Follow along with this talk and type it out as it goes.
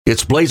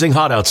It's blazing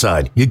hot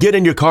outside. You get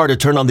in your car to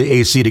turn on the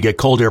AC to get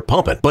cold air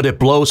pumping, but it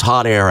blows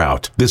hot air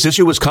out. This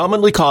issue is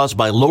commonly caused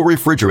by low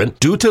refrigerant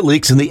due to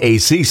leaks in the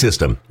AC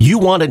system. You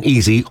want an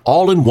easy,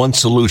 all-in-one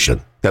solution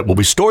that will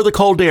restore the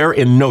cold air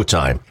in no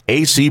time.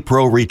 AC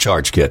Pro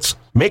Recharge Kits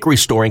make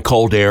restoring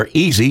cold air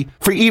easy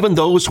for even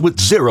those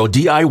with zero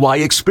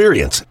DIY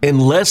experience in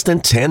less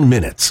than 10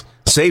 minutes.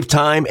 Save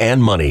time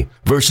and money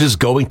versus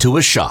going to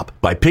a shop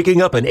by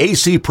picking up an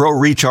AC Pro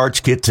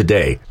Recharge Kit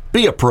today.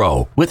 Be a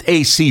pro with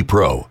AC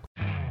Pro.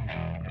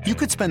 You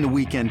could spend the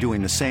weekend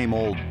doing the same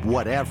old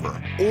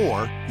whatever,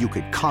 or you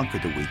could conquer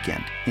the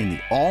weekend in the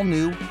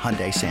all-new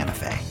Hyundai Santa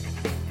Fe.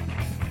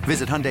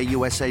 Visit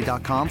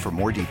HyundaiUSA.com for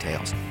more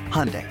details.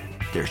 Hyundai,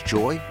 there's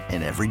joy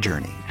in every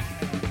journey.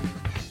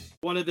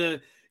 One of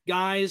the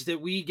guys that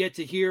we get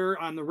to hear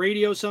on the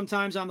radio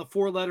sometimes on the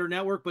Four Letter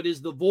Network, but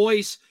is the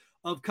voice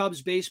of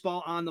Cubs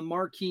baseball on the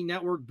Marquee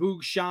Network,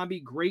 Boog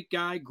Sciambi, great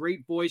guy,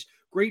 great voice,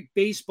 great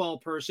baseball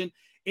person.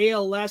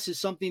 ALS is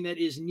something that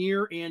is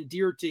near and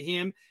dear to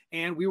him,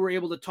 and we were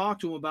able to talk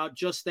to him about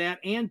just that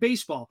and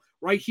baseball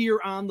right here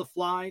on the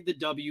Fly the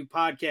W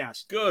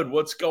podcast. Good.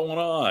 What's going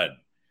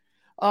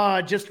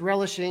on? Just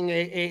relishing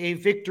a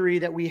victory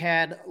that we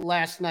had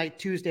last night,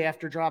 Tuesday,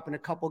 after dropping a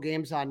couple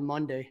games on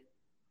Monday.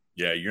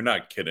 Yeah, you're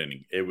not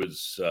kidding. It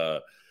was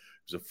a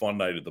fun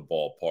night at the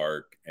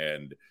ballpark,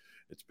 and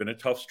it's been a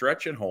tough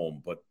stretch at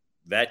home, but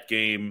that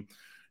game,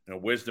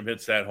 Wisdom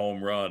hits that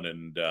home run,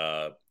 and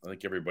I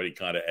think everybody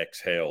kind of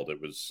exhaled. It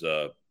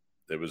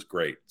was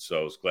great. So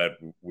I was glad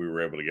we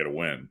were able to get a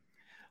win.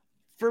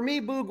 For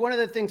me, Boog, one of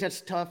the things that's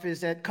tough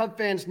is that Cub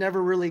fans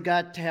never really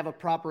got to have a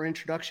proper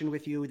introduction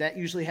with you. That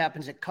usually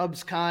happens at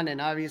CubsCon,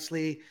 and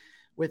obviously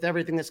with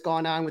everything that's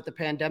gone on with the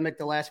pandemic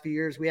the last few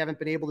years, we haven't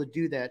been able to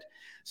do that.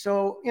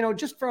 So,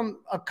 just from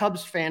a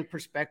Cubs fan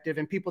perspective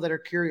and people that are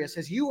curious,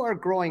 as you are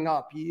growing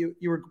up, you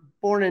were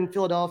born in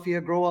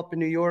Philadelphia, grow up in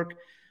New York,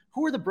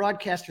 who are the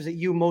broadcasters that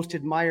you most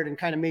admired and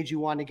kind of made you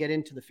want to get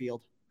into the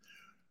field?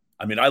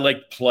 I mean, I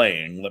like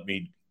playing. Let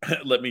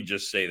me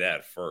just say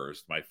that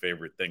first. My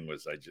favorite thing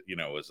was, as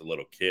a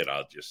little kid,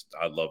 I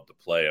loved to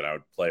play, and I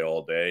would play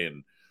all day,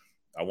 and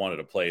I wanted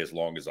to play as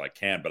long as I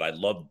can, but I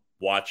loved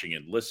watching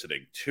and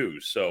listening too.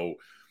 So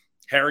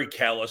Harry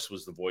Kalas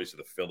was the voice of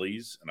the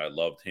Phillies, and I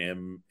loved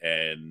him,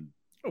 and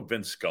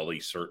Vince Scully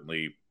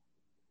certainly.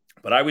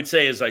 But I would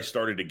say as I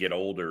started to get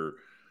older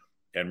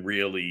and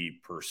really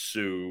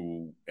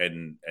pursue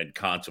and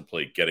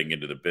contemplate getting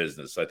into the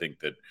business, I think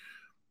that,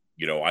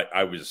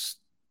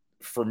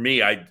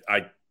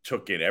 I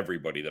took in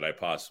everybody that I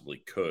possibly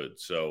could.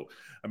 So,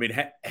 I mean,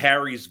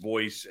 Harry's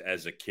voice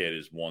as a kid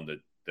is one that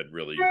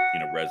really,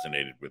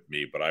 resonated with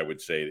me. But I would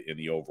say in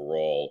the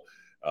overall,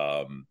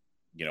 I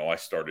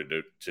started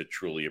to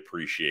truly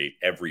appreciate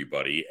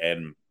everybody.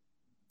 And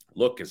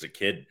look, as a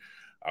kid,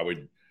 I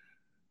would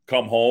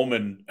come home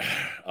and,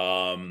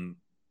 and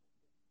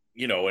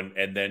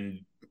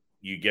then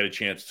you get a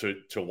chance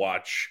to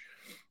watch,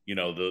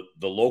 the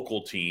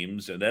local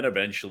teams. And then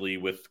eventually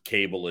with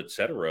cable, et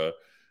cetera,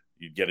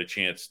 you get a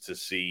chance to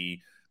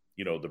see,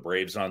 the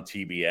Braves on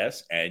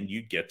TBS, and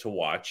you get to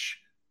watch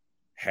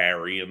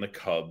Harry and the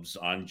Cubs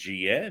on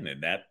GN.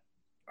 And that,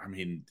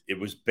 it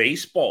was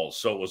baseball.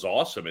 So it was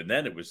awesome. And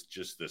then it was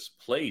just this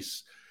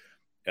place.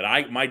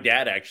 And my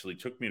dad actually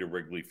took me to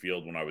Wrigley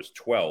Field when I was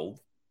 12.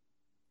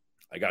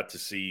 I got to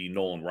see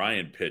Nolan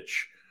Ryan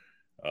pitch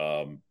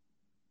for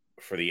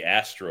the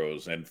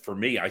Astros. And for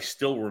me, I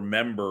still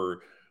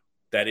remember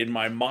that in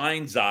my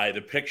mind's eye,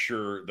 the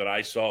picture that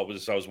I saw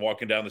was I was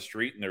walking down the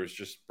street and there was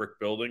just brick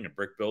building and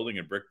brick building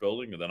and brick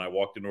building. And then I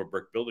walked into a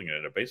brick building and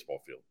had a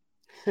baseball field.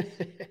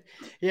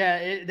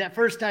 Yeah, that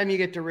first time you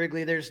get to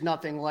Wrigley, there's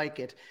nothing like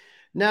it.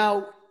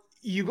 Now,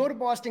 you go to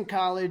Boston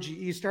College,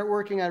 you start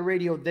working on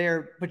radio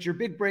there, but your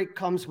big break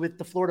comes with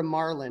the Florida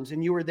Marlins,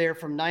 and you were there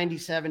from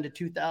 97 to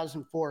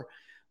 2004.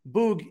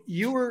 Boog,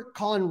 you were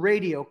calling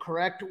radio,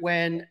 correct,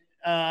 when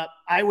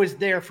I was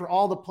there for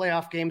all the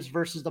playoff games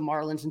versus the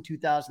Marlins in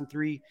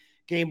 2003,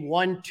 game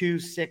 1, 2,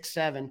 6,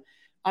 7.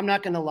 I'm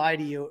not going to lie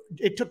to you.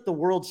 It took the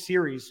World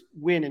Series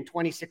win in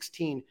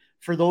 2016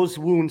 for those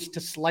wounds to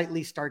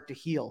slightly start to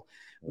heal.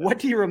 What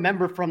do you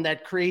remember from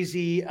that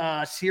crazy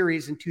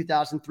series in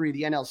 2003,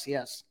 the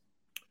NLCS?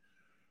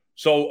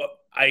 So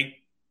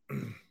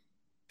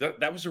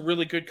that was a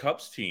really good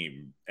Cubs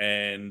team.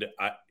 And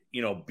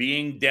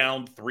being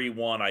down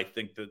 3-1, I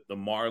think that the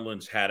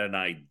Marlins had an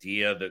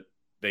idea that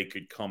they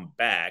could come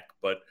back.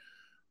 But,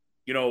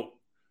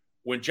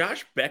 when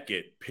Josh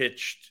Beckett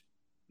pitched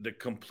the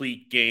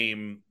complete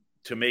game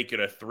to make it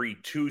a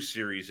 3-2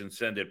 series and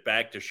send it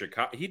back to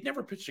Chicago, he'd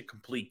never pitched a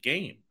complete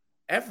game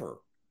ever.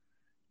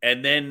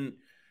 And then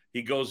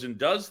he goes and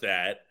does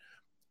that.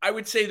 I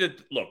would say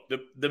that, look,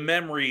 the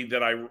memory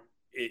that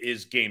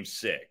is game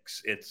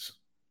 6. It's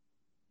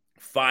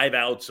 5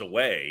 outs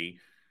away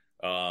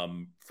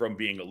from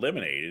being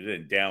eliminated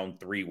and down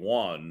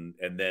 3-1.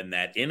 And then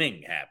that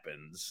inning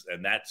happens.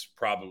 And that's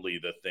probably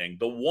the thing.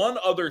 The one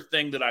other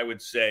thing that I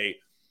would say,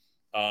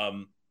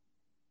 and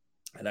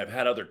I've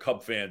had other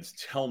Cub fans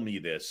tell me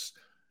this,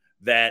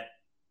 that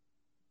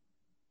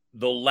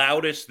the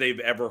loudest they've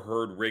ever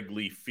heard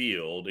Wrigley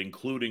Field,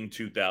 including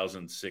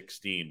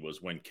 2016,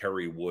 was when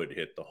Kerry Wood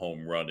hit the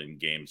home run in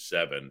Game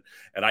 7.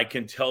 And I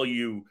can tell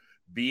you,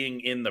 being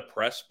in the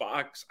press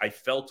box, I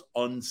felt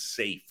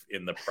unsafe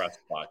in the press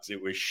box.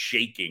 It was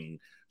shaking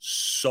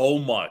so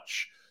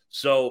much.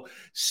 So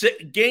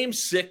Game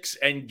 6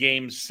 and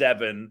Game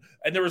 7,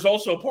 and there was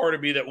also a part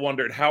of me that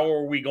wondered, how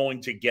are we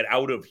going to get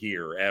out of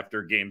here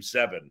after Game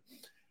 7?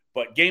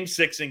 But Game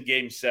 6 and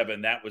Game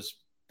 7, that was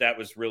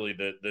really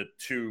the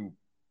two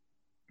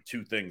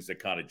things that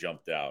kind of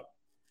jumped out.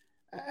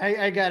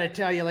 I got to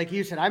tell you, like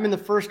you said, I'm in the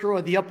first row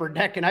of the upper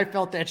deck, and I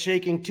felt that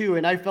shaking too.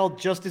 And I felt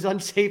just as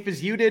unsafe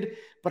as you did,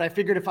 but I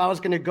figured if I was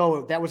going to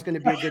go, that was going to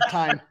be a good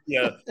time.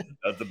 Yeah,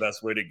 that's the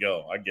best way to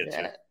go. I get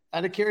you.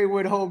 On a Kerry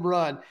Wood home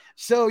run.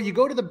 So you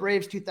go to the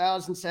Braves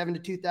 2007 to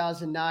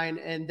 2009,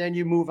 and then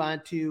you move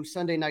on to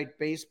Sunday Night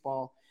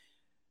Baseball.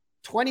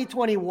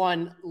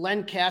 2021,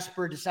 Len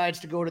Casper decides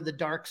to go to the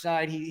dark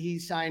side. He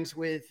signs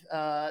with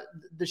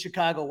the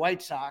Chicago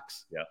White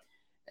Sox. Yeah.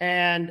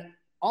 And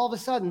all of a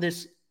sudden,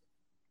 this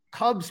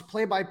Cubs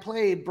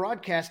play-by-play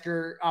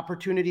broadcaster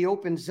opportunity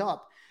opens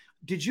up.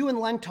 Did you and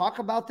Len talk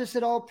about this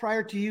at all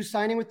prior to you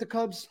signing with the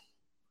Cubs?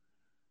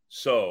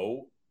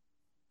 So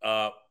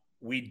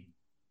we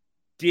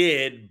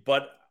did,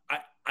 but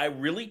I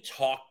really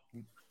talked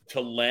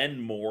to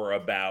Len more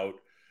about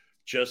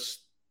just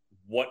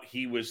what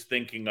he was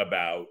thinking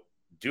about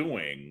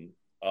doing.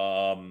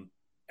 And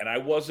I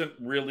wasn't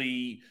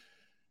really,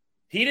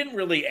 he didn't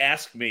really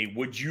ask me,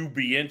 would you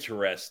be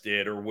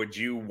interested or would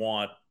you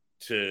want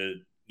to,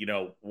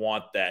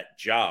 want that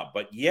job?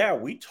 But yeah,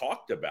 we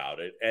talked about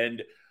it.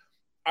 And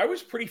I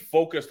was pretty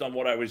focused on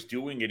what I was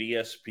doing at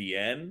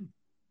ESPN,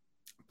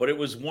 but it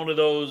was one of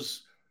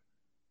those,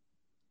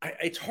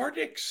 it's hard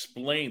to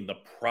explain the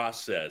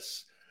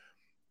process.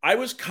 I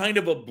was kind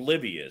of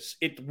oblivious.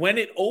 When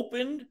it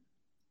opened,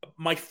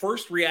 my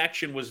first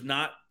reaction was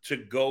not to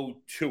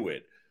go to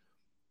it.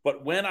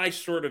 But when I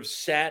sort of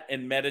sat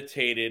and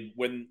meditated,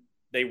 when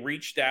they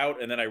reached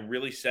out and then I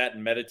really sat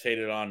and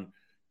meditated on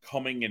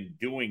coming and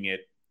doing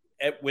it,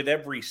 with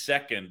every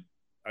second,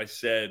 I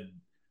said,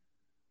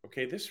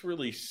 okay, this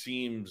really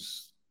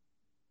seems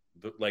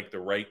like the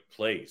right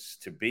place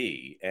to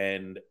be.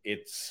 And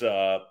it's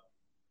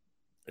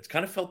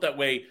kind of felt that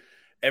way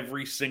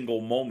every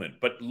single moment.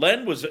 But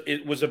Len was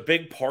a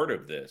big part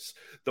of this.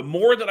 The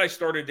more that I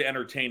started to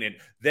entertain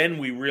it, then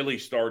we really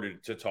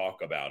started to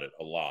talk about it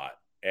a lot.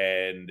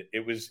 And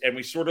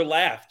we sort of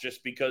laughed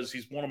just because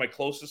he's one of my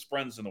closest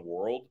friends in the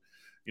world.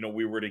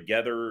 We were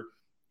together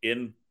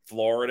in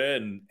Florida,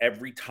 and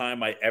every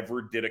time I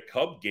ever did a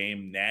Cub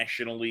game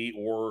nationally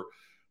or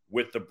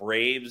with the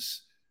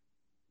Braves,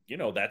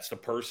 that's the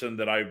person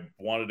that I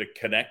wanted to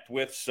connect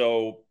with.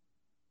 So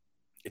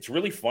it's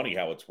really funny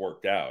how it's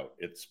worked out.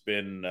 It's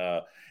been,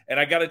 and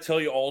I got to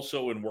tell you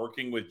also, in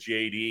working with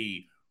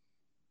JD,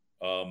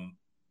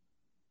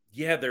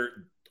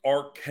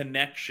 our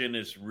connection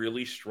is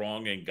really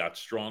strong and got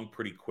strong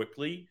pretty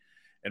quickly.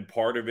 And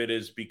part of it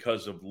is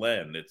because of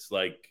Len. It's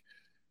like,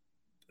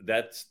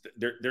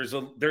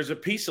 there's a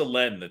piece of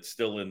Len that's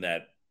still in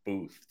that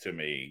booth to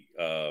me.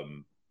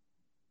 And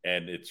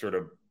it sort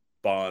of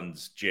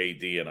bonds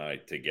JD and I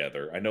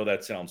together. I know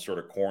that sounds sort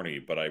of corny,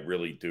 but I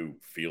really do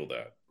feel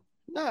that.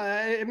 No,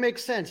 it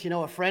makes sense.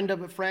 A friend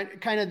of a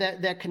friend, kind of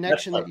that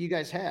connection that you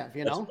guys have,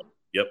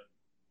 Yep.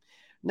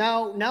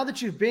 Now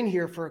that you've been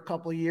here for a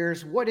couple of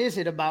years, what is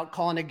it about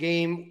calling a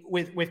game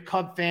with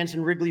Cub fans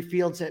in Wrigley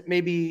Fields that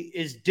maybe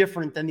is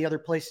different than the other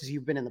places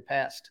you've been in the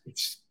past?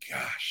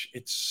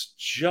 It's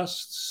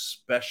just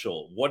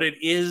special. What it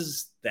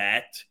is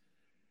that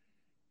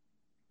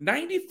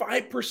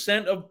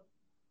 95% of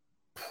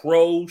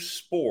pro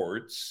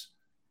sports,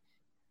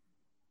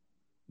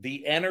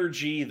 the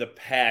energy, the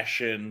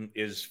passion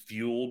is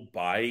fueled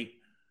by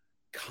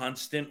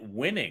constant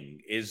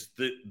winning. It's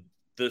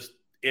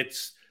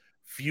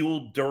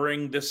fueled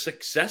during the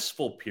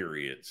successful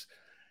periods.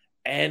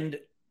 And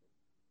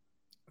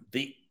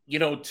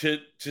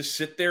to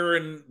sit there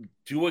and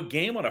do a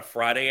game on a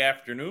Friday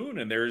afternoon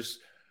and there's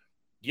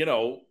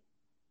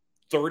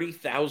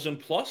 30,000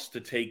 plus to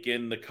take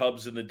in the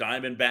Cubs and the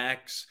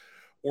Diamondbacks,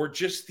 or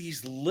just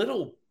these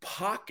little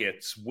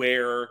pockets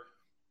where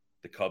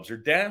the Cubs are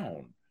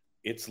down.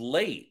 It's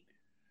late.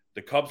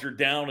 The Cubs are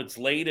down. It's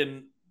late.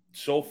 And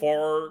so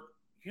far,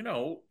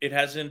 it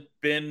hasn't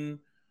been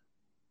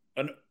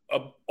an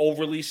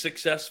overly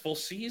successful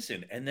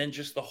season. And then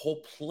just the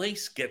whole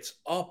place gets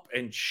up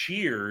and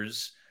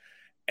cheers.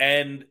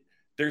 And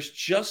there's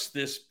just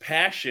this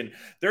passion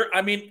there.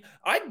 I mean,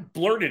 I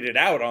blurted it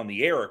out on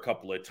the air a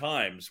couple of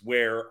times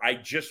where I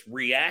just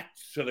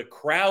react to the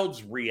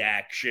crowd's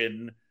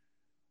reaction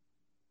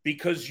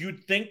because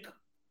you'd think,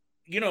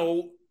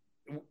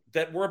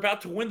 that we're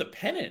about to win the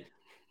pennant.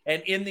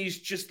 And in these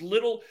just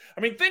little,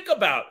 think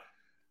about,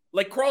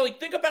 like, Crawley,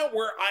 think about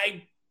where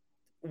I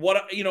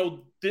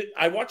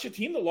watched a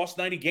team that lost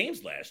 90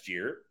 games last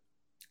year.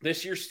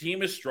 This year's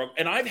team is struggling.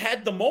 And I've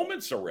had the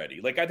moments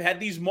already. Like, I've had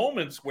these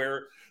moments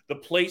where the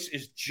place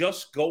is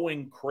just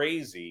going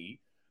crazy.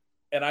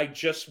 And I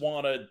just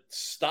want to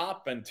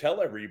stop and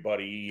tell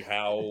everybody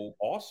how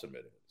awesome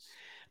it is.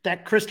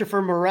 That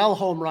Christopher Morel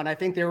home run, I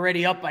think they're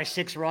already up by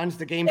 6 runs.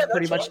 The game's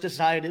pretty much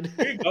decided.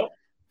 There you go.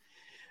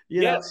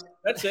 Yes,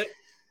 that's it.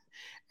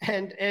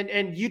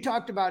 And you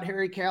talked about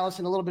Harry Kalas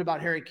and a little bit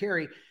about Harry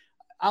Carey.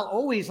 I'll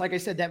always, like I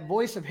said, that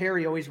voice of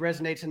Harry always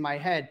resonates in my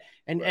head.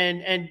 And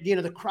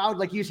the crowd,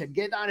 like you said,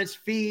 get on its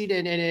feet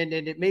and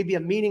it may be a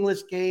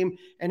meaningless game.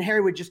 And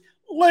Harry would just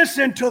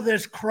listen to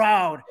this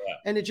crowd. Yeah.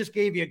 And it just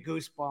gave you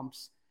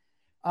goosebumps.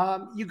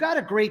 You got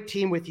a great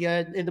team with you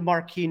in the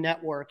Marquee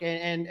Network.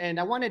 And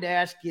I wanted to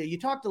ask you, you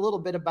talked a little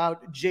bit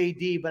about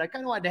JD, but I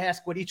kind of wanted to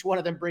ask what each one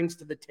of them brings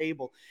to the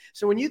table.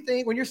 So when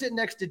you're sitting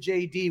next to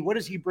JD, what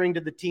does he bring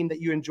to the team that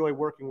you enjoy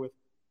working with?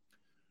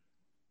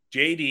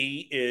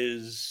 JD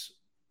is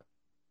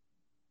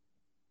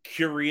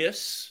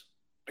curious.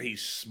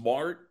 He's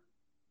smart.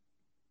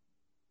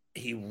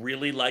 He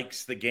really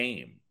likes the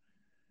game.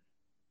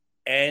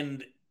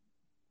 And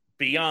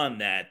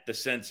beyond that, the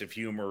sense of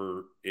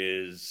humor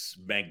is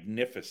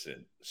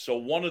magnificent. So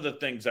one of the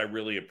things I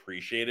really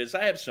appreciate is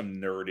I have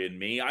some nerd in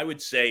me. I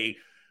would say,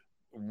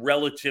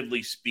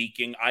 relatively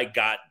speaking, I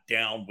got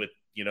down with,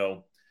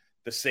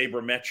 the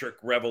sabermetric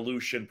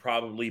revolution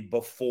probably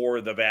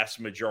before the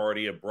vast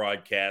majority of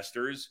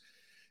broadcasters.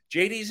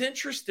 JD's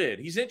interested.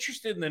 He's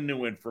interested in the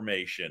new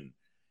information.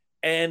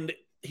 And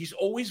he's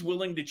always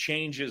willing to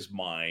change his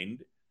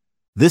mind.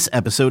 This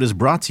episode is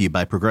brought to you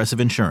by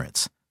Progressive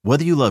Insurance.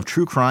 Whether you love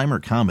true crime or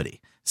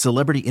comedy,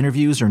 celebrity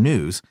interviews or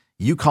news,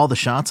 you call the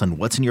shots on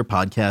what's in your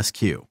podcast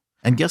queue.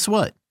 And guess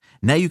what?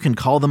 Now you can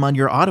call them on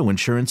your auto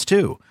insurance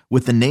too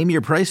with the Name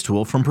Your Price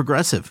tool from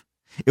Progressive.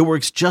 It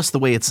works just the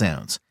way it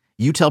sounds.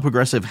 You tell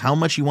Progressive how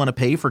much you want to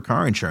pay for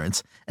car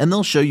insurance, and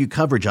they'll show you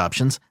coverage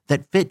options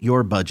that fit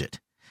your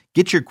budget.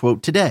 Get your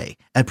quote today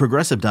at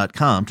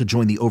Progressive.com to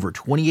join the over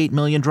 28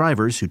 million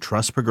drivers who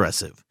trust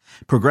Progressive.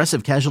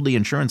 Progressive Casualty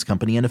Insurance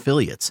Company and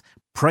Affiliates.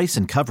 Price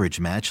and coverage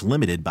match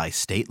limited by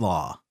state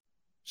law.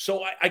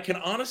 So I can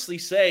honestly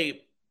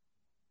say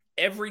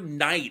every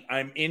night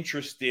I'm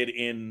interested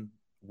in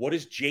what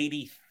does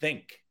JD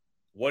think?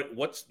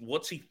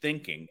 What's he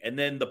thinking? And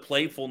then the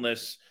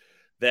playfulness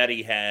that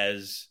he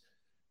has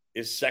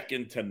is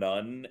second to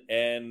none.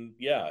 And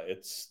yeah,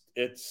 it's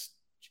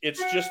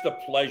just a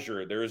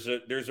pleasure. There's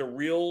a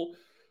real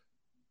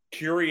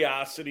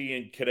curiosity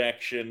and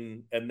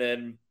connection. And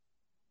then,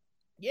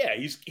 yeah,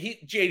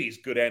 JD's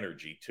good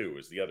energy too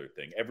is the other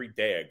thing. Every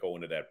day I go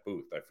into that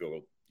booth, I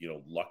feel,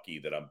 lucky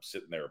that I'm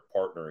sitting there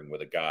partnering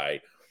with a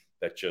guy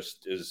that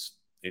just is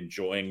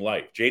enjoying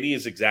life. JD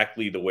is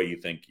exactly the way you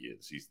think he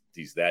is.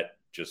 He's that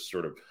just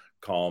sort of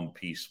calm,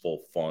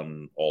 peaceful,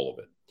 fun, all of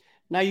it.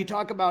 Now you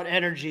talk about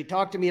energy.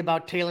 Talk to me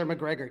about Taylor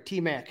McGregor,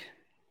 T-Mac.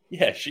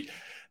 Yeah,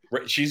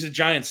 she's a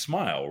giant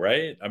smile,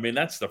 right? I mean,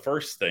 that's the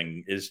first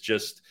thing is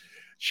just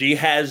she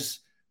has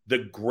the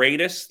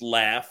greatest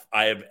laugh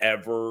I have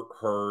ever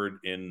heard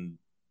in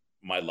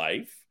my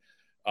life.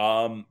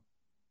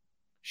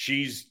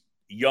 She's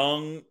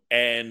young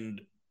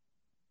and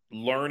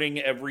learning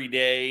every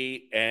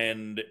day,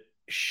 and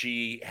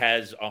she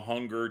has a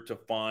hunger to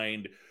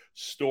find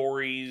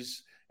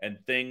stories and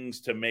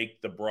things to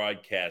make the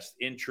broadcast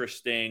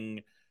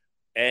interesting.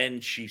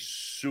 And she's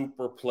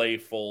super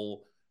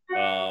playful.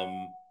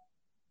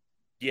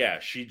 Yeah,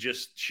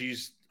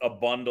 she's a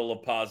bundle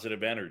of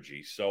positive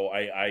energy. So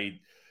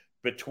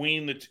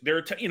there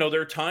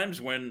are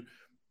times when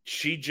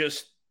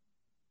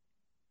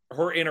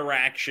her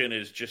interaction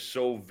is just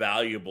so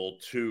valuable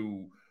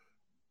to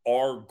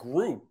our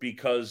group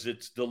because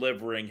it's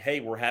delivering,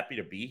 hey, we're happy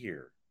to be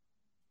here.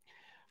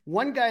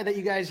 One guy that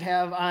you guys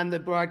have on the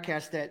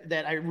broadcast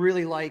that I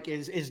really like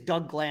is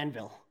Doug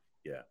Glanville.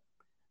 Yeah.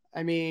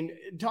 I mean,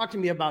 talk to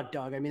me about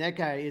Doug. I mean, that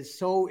guy is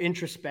so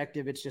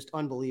introspective. It's just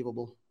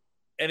unbelievable.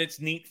 And it's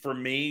neat for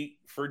me,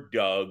 for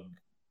Doug,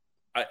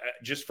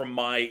 just from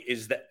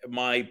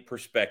my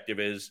perspective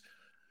is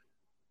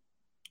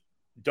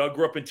Doug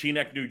grew up in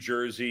Teaneck, New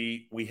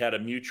Jersey. We had a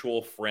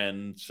mutual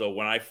friend. So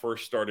when I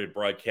first started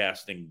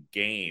broadcasting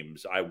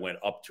games, I went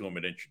up to him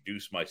and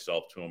introduced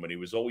myself to him. And he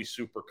was always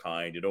super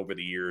kind. And over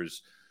the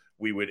years,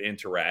 we would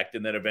interact.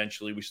 And then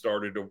eventually we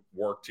started to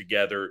work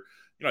together.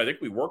 I think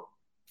we worked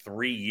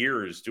 3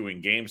 years doing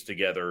games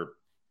together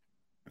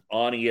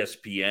on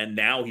ESPN.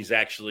 Now he's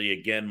actually,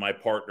 again, my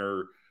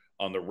partner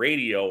on the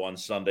radio on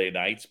Sunday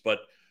nights. But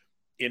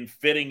in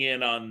fitting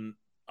in on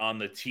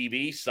the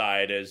TV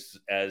side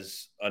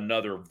as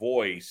another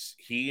voice,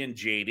 he and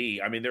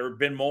JD, I mean, there have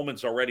been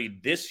moments already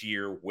this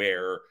year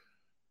where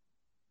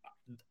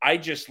I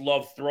just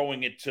love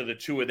throwing it to the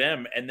two of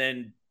them. And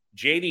then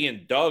JD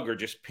and Doug are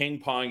just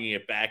ping-ponging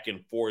it back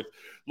and forth.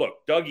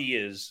 Look, Dougie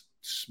is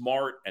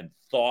smart and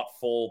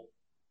thoughtful.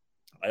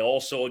 I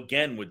also,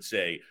 again, would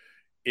say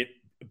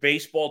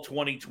baseball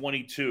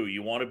 2022,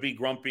 you want to be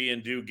grumpy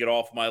and get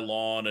off my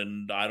lawn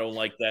and I don't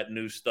like that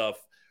new stuff.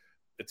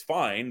 It's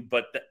fine.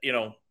 But,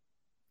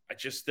 I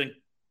just think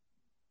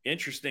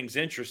interesting's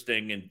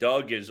interesting. And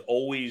Doug is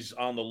always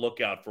on the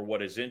lookout for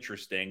what is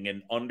interesting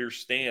and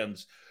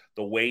understands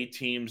the way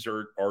teams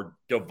are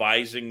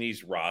devising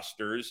these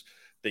rosters,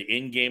 the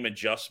in-game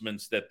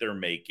adjustments that they're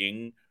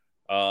making.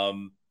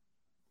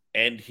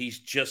 And he's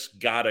just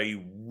got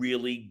a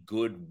really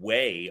good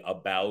way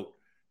about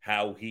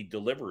how he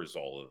delivers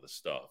all of the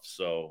stuff.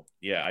 So,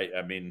 yeah,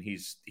 I mean,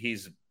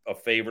 he's a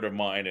favorite of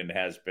mine and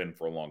has been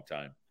for a long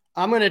time.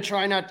 I'm going to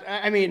try not.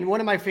 I mean, one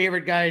of my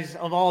favorite guys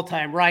of all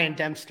time, Ryan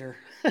Dempster.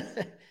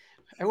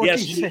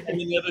 Yes, I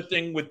mean, the other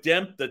thing with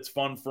Demp that's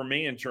fun for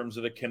me in terms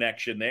of the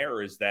connection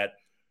there is that,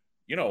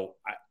 you know,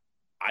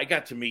 I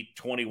got to meet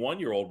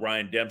 21-year-old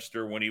Ryan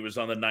Dempster when he was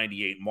on the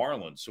 98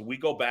 Marlins. So we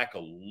go back a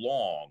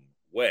long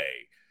way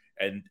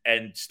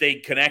and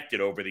stayed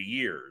connected over the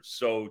years.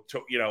 So,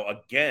 you know,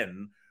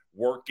 again,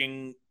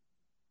 working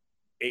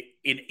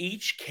in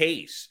each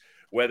case,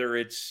 whether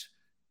it's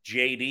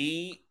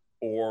JD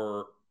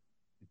or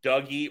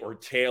Dougie or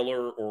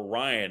Taylor or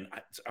Ryan,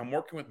 I'm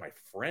working with my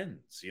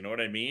friends, you know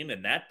what I mean?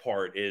 And that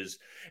part is,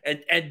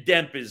 and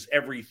Demp is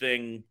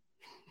everything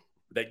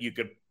that you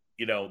could,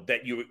 you know,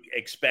 that you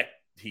expect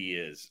he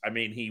is. I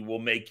mean, he will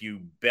make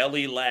you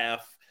belly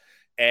laugh,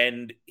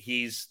 and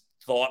he's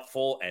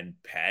thoughtful and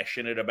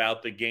passionate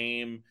about the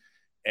game,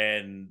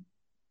 and,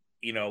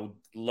 you know,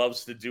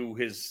 loves to do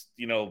his,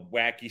 you know,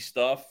 wacky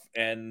stuff,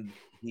 and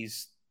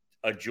he's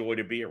a joy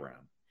to be around.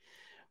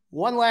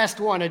 One last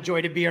one, a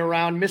joy to be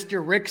around,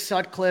 Mr. Rick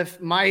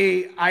Sutcliffe,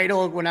 my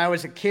idol when I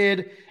was a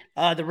kid,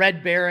 the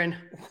Red Baron.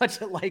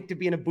 What's it like to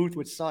be in a booth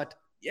with Sut?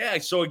 Yeah,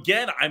 so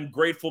again, I'm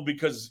grateful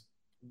because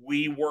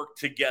we worked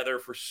together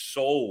for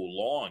so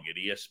long at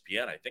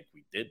ESPN. I think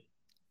we did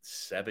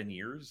 8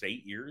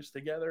 years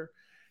together.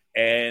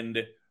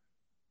 And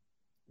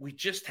we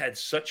just had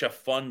such a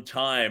fun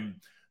time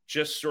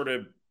just sort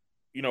of,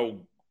 you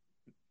know,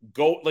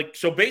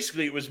 so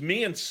basically it was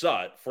me and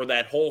Sut for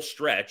that whole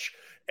stretch.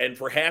 And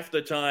for half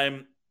the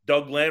time,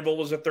 Doug Lanville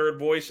was a third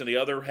voice, and the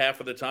other half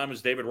of the time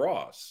was David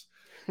Ross.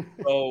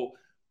 So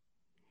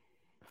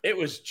it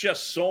was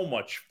just so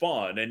much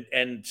fun.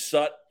 And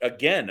Sut,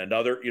 again,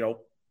 another, you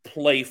know,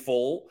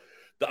 playful.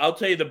 I'll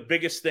tell you the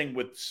biggest thing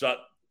with Sut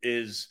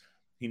is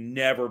he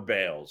never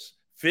bails.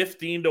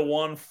 15-1,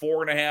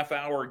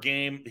 4.5-hour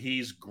game,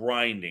 he's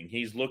grinding.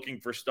 He's looking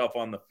for stuff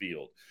on the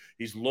field.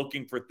 He's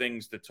looking for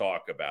things to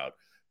talk about.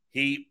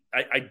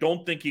 I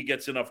don't think he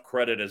gets enough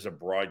credit as a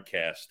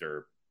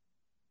broadcaster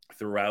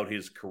throughout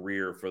his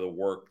career for the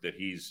work that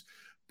he's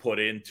put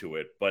into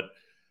it. But,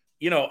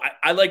 you know,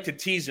 I like to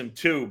tease him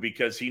too,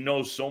 because he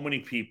knows so many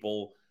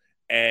people,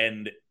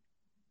 and,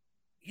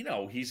 you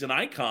know, he's an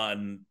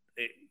icon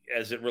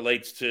as it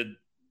relates to,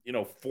 you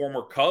know,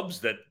 former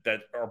Cubs that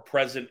are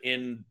present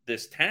in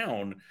this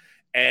town.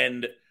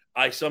 And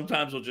I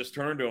sometimes will just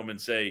turn to him and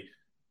say,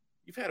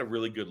 "You've had a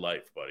really good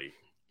life, buddy."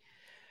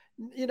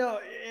 You know,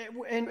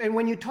 and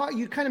when you talk,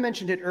 you kind of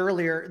mentioned it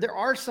earlier, there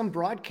are some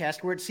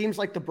broadcasts where it seems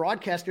like the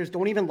broadcasters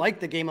don't even like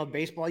the game of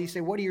baseball. You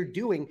say, "What are you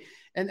doing?"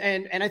 And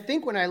I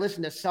think when I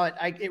listen to Sut,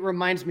 it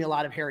reminds me a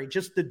lot of Harry,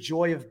 just the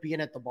joy of being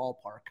at the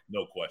ballpark.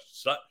 No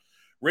question.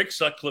 Rick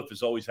Sutcliffe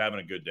is always having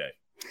a good day.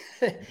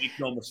 Make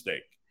no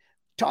mistake.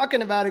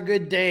 Talking about a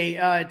good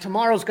day,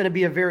 tomorrow's going to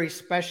be a very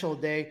special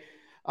day.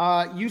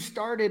 You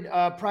started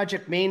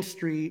Project Main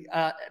Street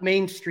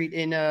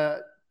in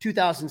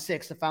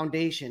 2006, the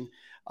foundation,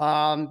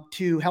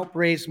 to help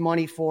raise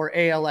money for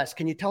ALS.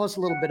 Can you tell us a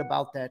little bit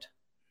about that?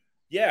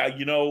 Yeah,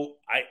 you know,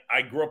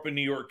 I grew up in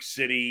New York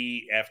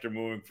City after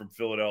moving from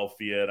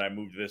Philadelphia, and I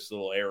moved to this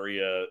little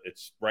area.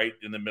 It's right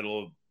in the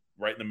middle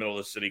of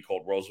the city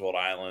called Roosevelt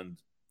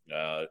Island.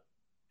 And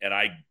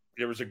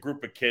there was a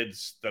group of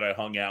kids that I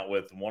hung out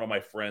with. And one of my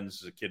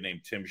friends is a kid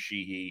named Tim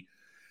Sheehy.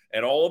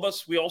 And all of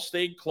us, we all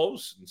stayed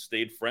close and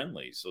stayed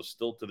friendly. So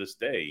still to this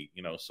day,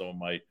 you know, some of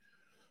my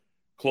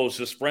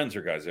closest friends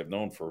are guys I've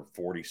known for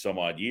 40 some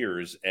odd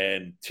years.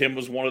 And Tim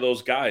was one of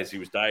those guys. He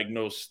was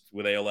diagnosed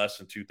with ALS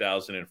in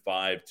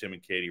 2005. Tim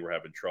and Katie were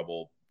having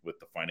trouble with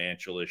the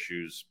financial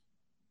issues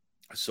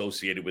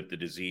associated with the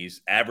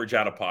disease. Average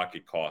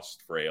out-of-pocket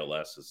cost for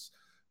ALS is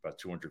about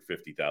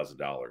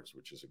 $250,000,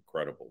 which is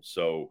incredible.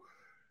 So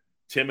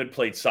Tim had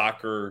played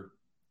soccer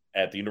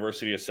at the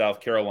University of South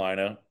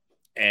Carolina,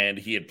 and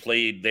he had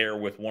played there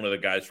with one of the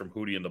guys from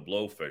Hootie and the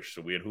Blowfish.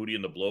 So we had Hootie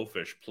and the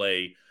Blowfish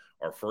play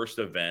our first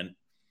event.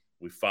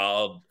 We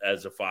filed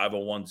as a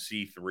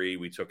 501c3.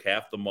 We took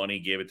half the money,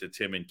 gave it to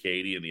Tim and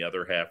Katie, and the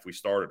other half we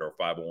started our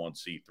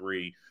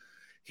 501c3.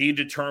 He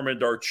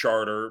determined our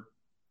charter.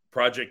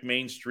 Project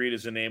Main Street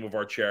is the name of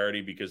our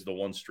charity because the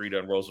one street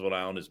on Roosevelt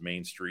Island is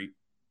Main Street.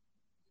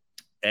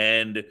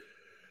 And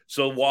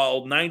so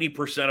while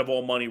 90% of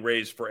all money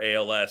raised for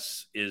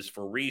ALS is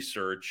for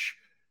research,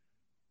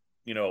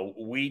 you know,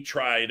 we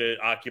try to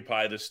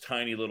occupy this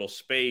tiny little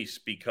space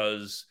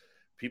because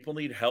people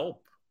need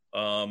help.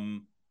 There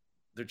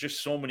are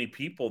just so many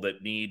people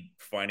that need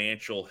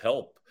financial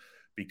help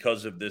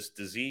because of this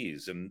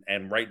disease.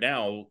 And right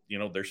now, you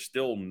know, there's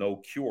still no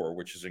cure,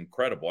 which is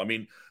incredible. I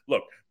mean,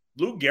 look,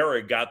 Lou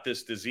Gehrig got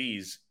this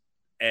disease,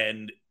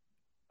 and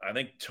I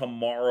think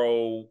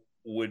tomorrow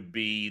would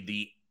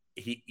be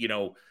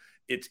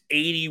it's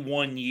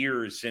 81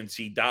 years since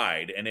he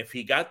died. And if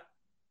he got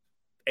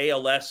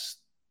ALS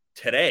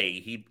today,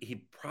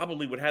 he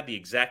probably would have the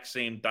exact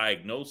same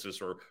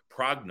diagnosis or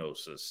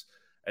prognosis,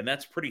 and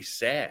that's pretty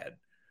sad.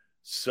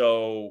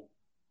 So,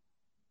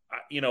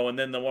 and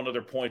then the one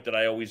other point that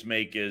I always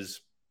make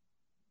is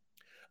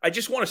I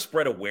just want to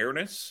spread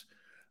awareness.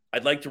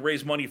 I'd like to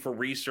raise money for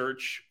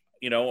research.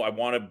 I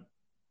want to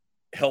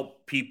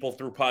help people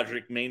through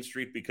Project Main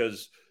Street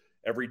because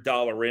every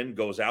dollar in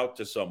goes out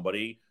to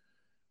somebody.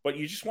 But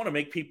you just want to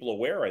make people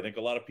aware. I think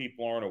a lot of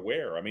people aren't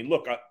aware. I mean,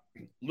 look,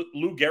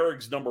 Lou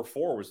Gehrig's number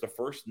 4 was the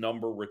first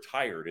number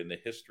retired in the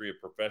history of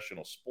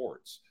professional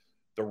sports.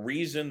 The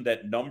reason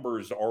that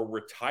numbers are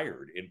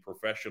retired in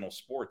professional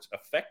sports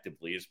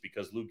effectively is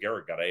because Lou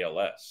Gehrig got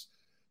ALS.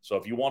 So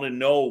if you want to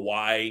know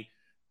why,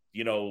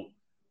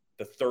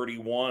 the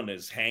 31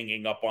 is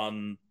hanging up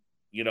on,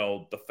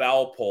 the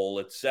foul pole,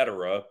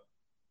 etc.,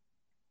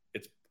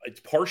 it's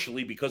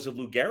partially because of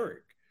Lou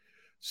Gehrig.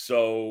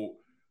 So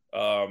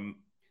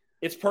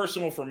it's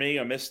personal for me.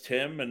 I missed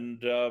him,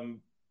 and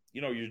I'm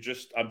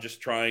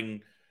just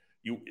trying.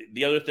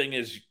 The other thing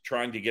is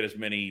trying to get as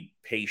many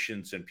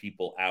patients and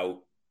people out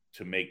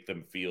to make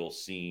them feel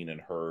seen and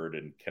heard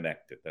and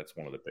connected. That's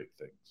one of the big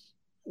things.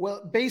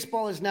 Well,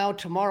 baseball is now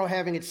tomorrow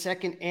having its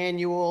second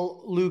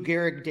annual Lou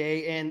Gehrig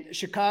Day, and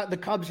the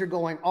Cubs are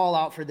going all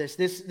out for this.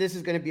 This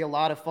is going to be a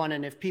lot of fun,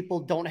 and if people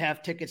don't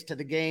have tickets to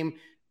the game,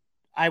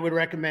 I would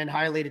recommend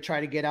highly to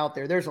try to get out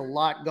there. There's a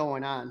lot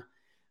going on.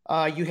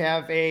 You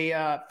have a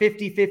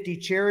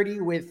 50-50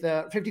 charity with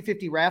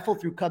 50-50 raffle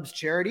through Cubs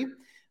Charity,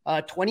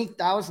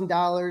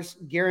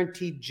 $20,000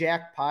 guaranteed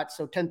jackpot.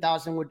 So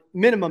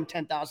minimum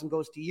 10,000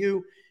 goes to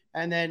you.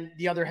 And then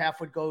the other half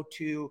would go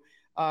to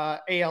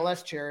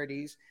ALS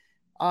charities.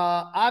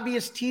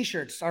 Obvious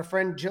t-shirts, our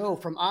friend Joe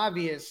from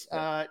Obvious.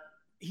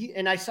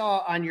 And I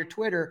saw on your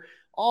Twitter,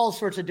 all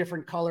sorts of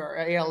different color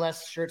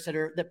ALS shirts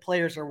that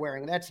players are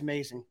wearing. That's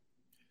amazing.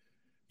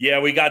 Yeah,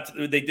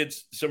 they did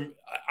some,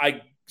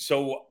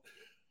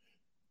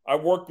 I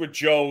worked with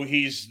Joe.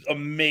 He's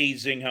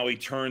amazing how he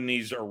turned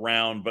these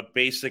around, but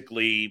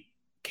basically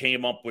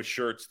came up with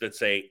shirts that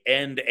say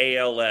 "End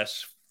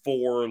ALS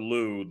for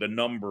Lou," the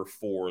number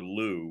 4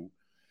 Lou.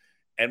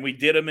 And we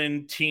did them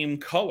in team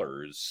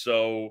colors.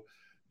 So,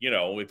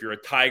 if you're a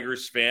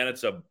Tigers fan,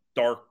 it's a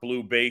dark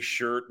blue base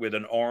shirt with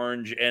an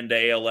orange "End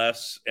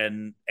ALS,"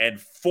 and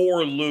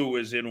 4 Lou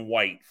is in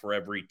white for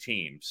every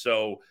team.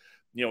 So,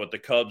 with the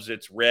Cubs,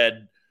 it's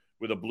red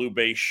with a blue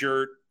base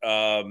shirt.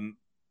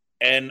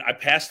 And I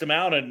passed them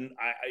out, and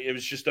it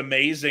was just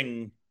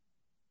amazing.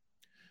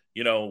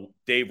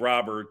 Dave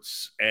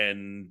Roberts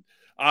and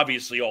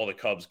obviously all the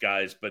Cubs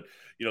guys, but,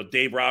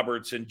 Dave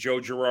Roberts and Joe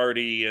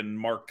Girardi and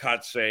Mark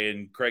Kotsay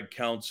and Craig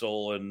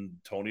Counsell and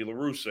Tony La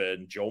Russa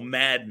and Joe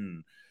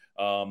Madden,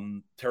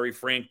 Terry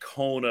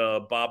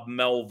Francona, Bob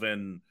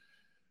Melvin,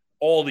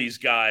 all these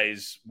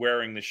guys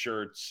wearing the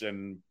shirts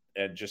and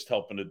just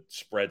helping to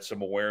spread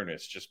some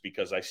awareness, just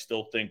because I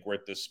still think we're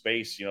at this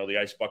space. The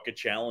Ice Bucket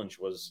Challenge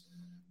was,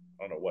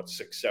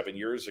 6-7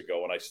 years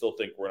ago. And I still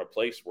think we're in a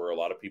place where a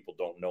lot of people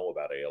don't know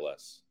about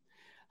ALS.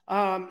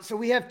 So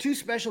we have 2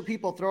 special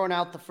people throwing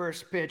out the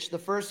first pitch. The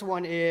first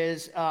one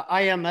is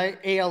I am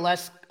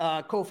ALS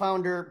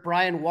co-founder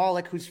Brian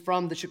Wallach, who's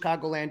from the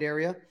Chicagoland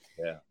area.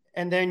 Yeah.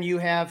 And then you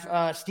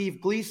have Steve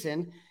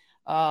Gleason,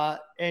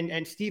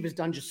 and Steve has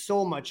done just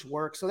so much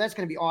work. So that's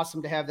going to be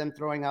awesome to have them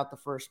throwing out the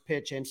first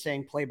pitch and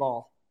saying play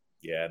ball.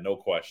 Yeah, no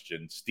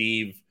question.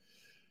 Steve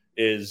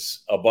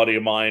is a buddy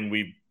of mine.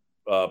 We've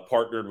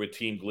partnered with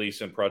Team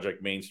Gleason.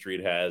 Project Main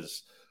Street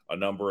has a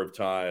number of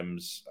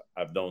times.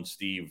 I've known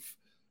Steve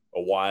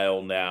a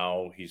while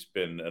now. He's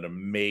been an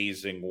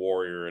amazing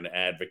warrior and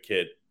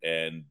advocate,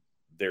 and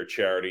their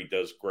charity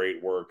does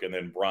great work. And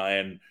then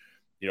Brian,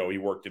 he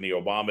worked in the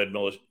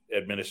Obama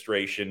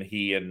administration.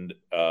 He and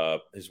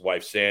his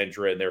wife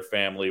Sandra and their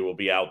family will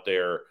be out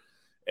there.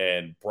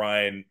 And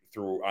Brian,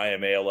 through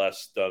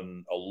IMALS,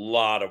 done a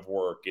lot of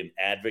work in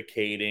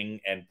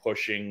advocating and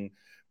pushing.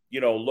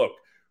 Look,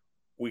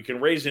 we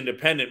can raise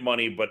independent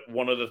money, but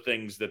one of the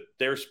things that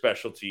their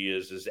specialty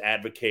is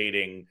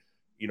advocating,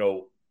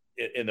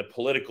 in the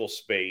political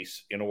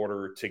space in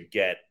order to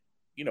get,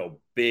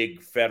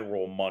 big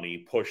federal money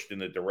pushed in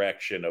the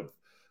direction of,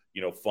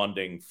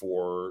 funding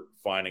for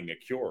finding a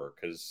cure,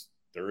 because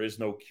there is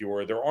no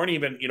cure. There aren't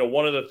even,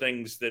 one of the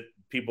things that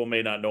people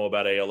may not know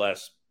about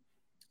ALS,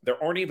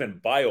 there aren't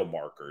even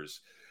biomarkers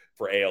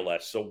for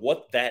ALS. So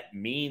what that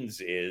means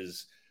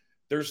is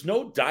there's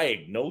no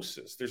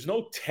diagnosis. There's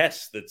no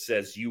test that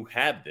says you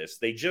have this.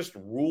 They just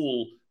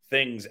rule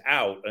things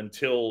out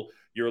until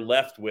you're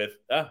left with,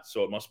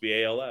 so it must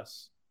be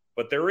ALS.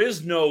 But there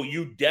is no,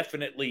 you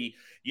definitely,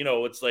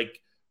 it's like,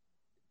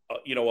 a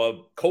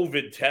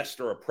COVID test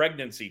or a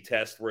pregnancy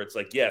test where it's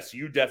like, yes,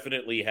 you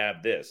definitely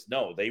have this.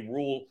 No, they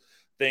rule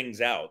things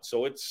out.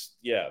 So it's,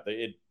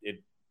 they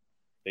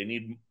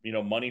need,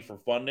 money for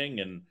funding.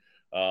 And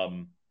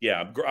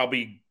I'll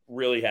be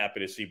really happy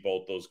to see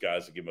both those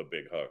guys and give them a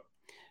big hug.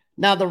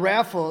 Now the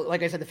raffle,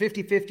 like I said, the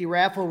 50-50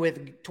 raffle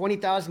with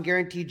 20,000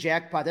 guaranteed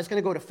jackpot, that's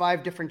going to go to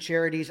 5 different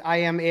charities: I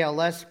Am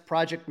ALS,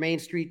 Project Main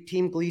Street,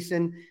 Team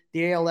Gleason,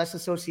 the ALS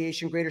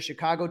Association Greater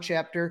Chicago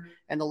chapter,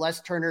 and the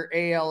Les Turner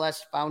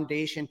ALS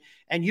Foundation.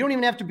 And you don't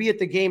even have to be at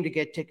the game to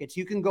get tickets.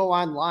 You can go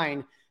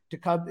online to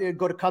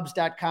go to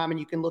Cubs.com and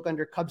you can look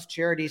under Cubs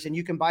charities and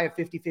you can buy a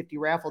 50-50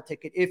 raffle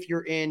ticket if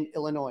you're in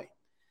Illinois.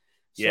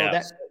 So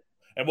yes.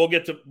 And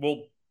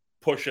we'll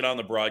push it on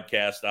the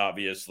broadcast,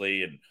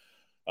 obviously. And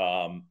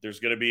there's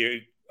going to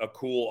be a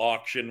cool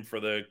auction for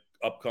the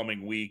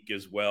upcoming week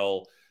as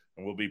well.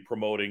 And we'll be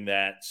promoting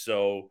that.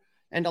 So,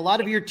 and a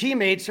lot of your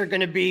teammates are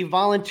going to be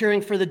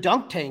volunteering for the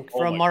dunk tank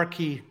for a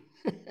marquee.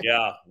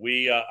 Yeah.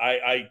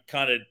 I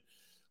kind of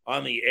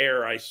on the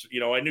air, I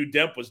knew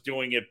Demp was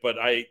doing it, but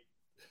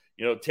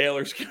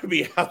Taylor's going to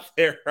be out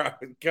there. I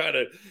kind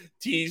of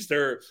teased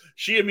her.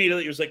 She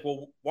immediately was like,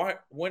 well,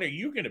 when are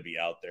you going to be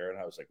out there? And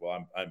I was like,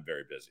 well, I'm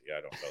very busy.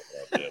 I don't know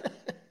what I'll do.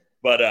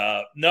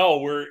 But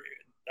no,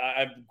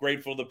 I'm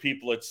grateful to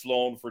people at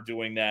Sloan for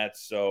doing that.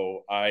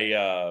 So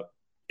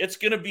it's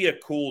going to be a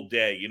cool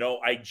day.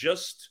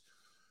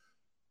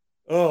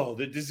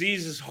 The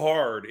disease is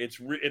hard.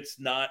 It's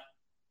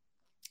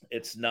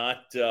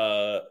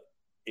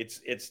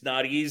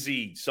not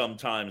easy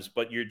sometimes,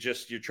 but you're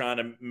trying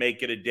to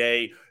make it a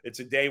day. It's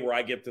a day where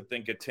I get to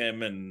think of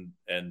Tim and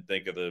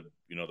think of the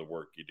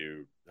work you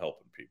do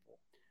helping people.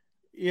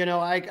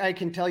 I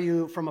can tell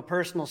you from a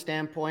personal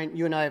standpoint,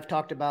 you and I have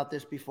talked about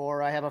this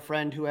before. I have a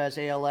friend who has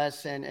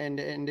ALS and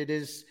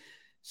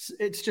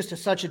it's just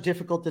such a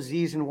difficult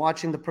disease, and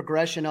watching the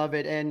progression of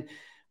it. And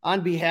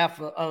on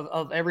behalf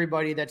of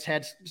everybody that's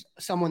had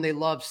someone they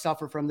love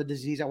suffer from the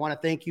disease, I want to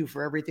thank you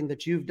for everything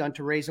that you've done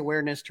to raise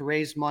awareness, to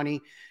raise money,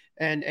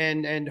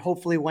 and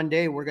hopefully one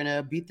day we're going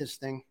to beat this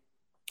thing.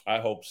 I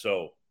hope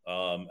so.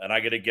 And I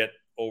got to get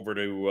over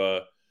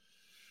to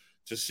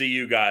see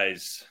you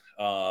guys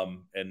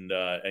and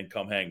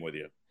come hang with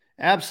you.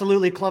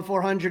 Absolutely. Club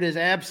 400 is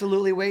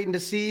absolutely waiting to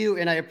see you,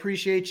 and I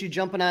appreciate you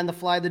jumping on the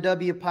Fly the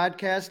W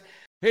podcast.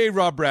 Hey,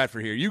 Rob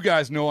Bradford here. You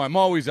guys know I'm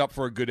always up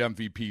for a good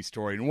MVP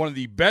story, and one of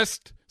the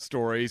best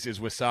stories is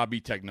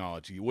Wasabi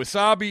Technology.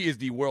 Wasabi is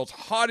the world's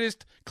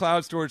hottest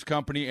cloud storage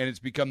company, and it's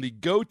become the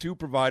go-to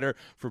provider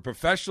for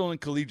professional and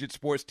collegiate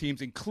sports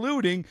teams,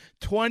 including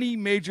 20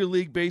 Major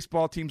League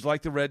Baseball teams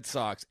like the Red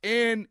Sox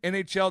and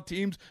NHL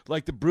teams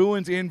like the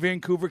Bruins and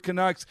Vancouver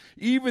Canucks.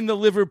 Even the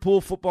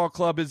Liverpool Football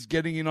Club is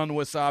getting in on the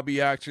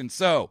Wasabi action.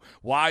 So,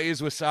 why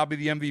is Wasabi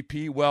the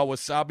MVP? Well,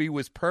 Wasabi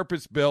was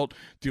purpose-built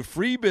to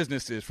free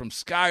businesses from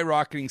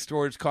skyrocketing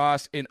storage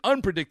costs and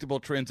unpredictable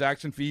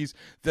transaction fees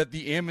that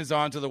the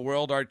Amazons of the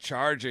world are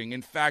charging.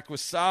 In fact,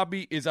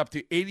 Wasabi is up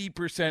to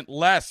 80%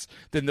 less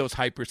than those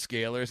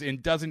hyperscalers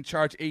and doesn't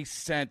charge a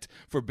cent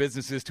for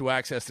businesses to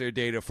access their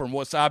data. From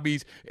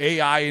Wasabi's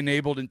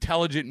AI-enabled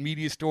intelligent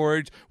media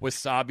storage,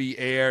 Wasabi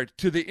Air,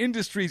 to the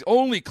industry's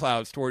only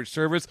cloud storage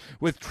service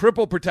with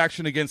triple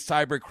protection against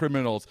cyber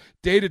criminals,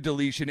 data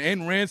deletion,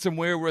 and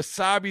ransomware,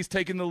 Wasabi's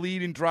taken the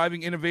lead in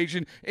driving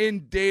innovation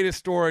in data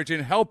storage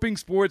and helping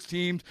sports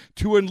teams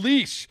to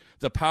unleash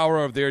the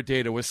power of their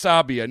data.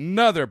 Wasabi,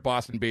 another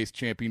Boston-based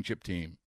championship team.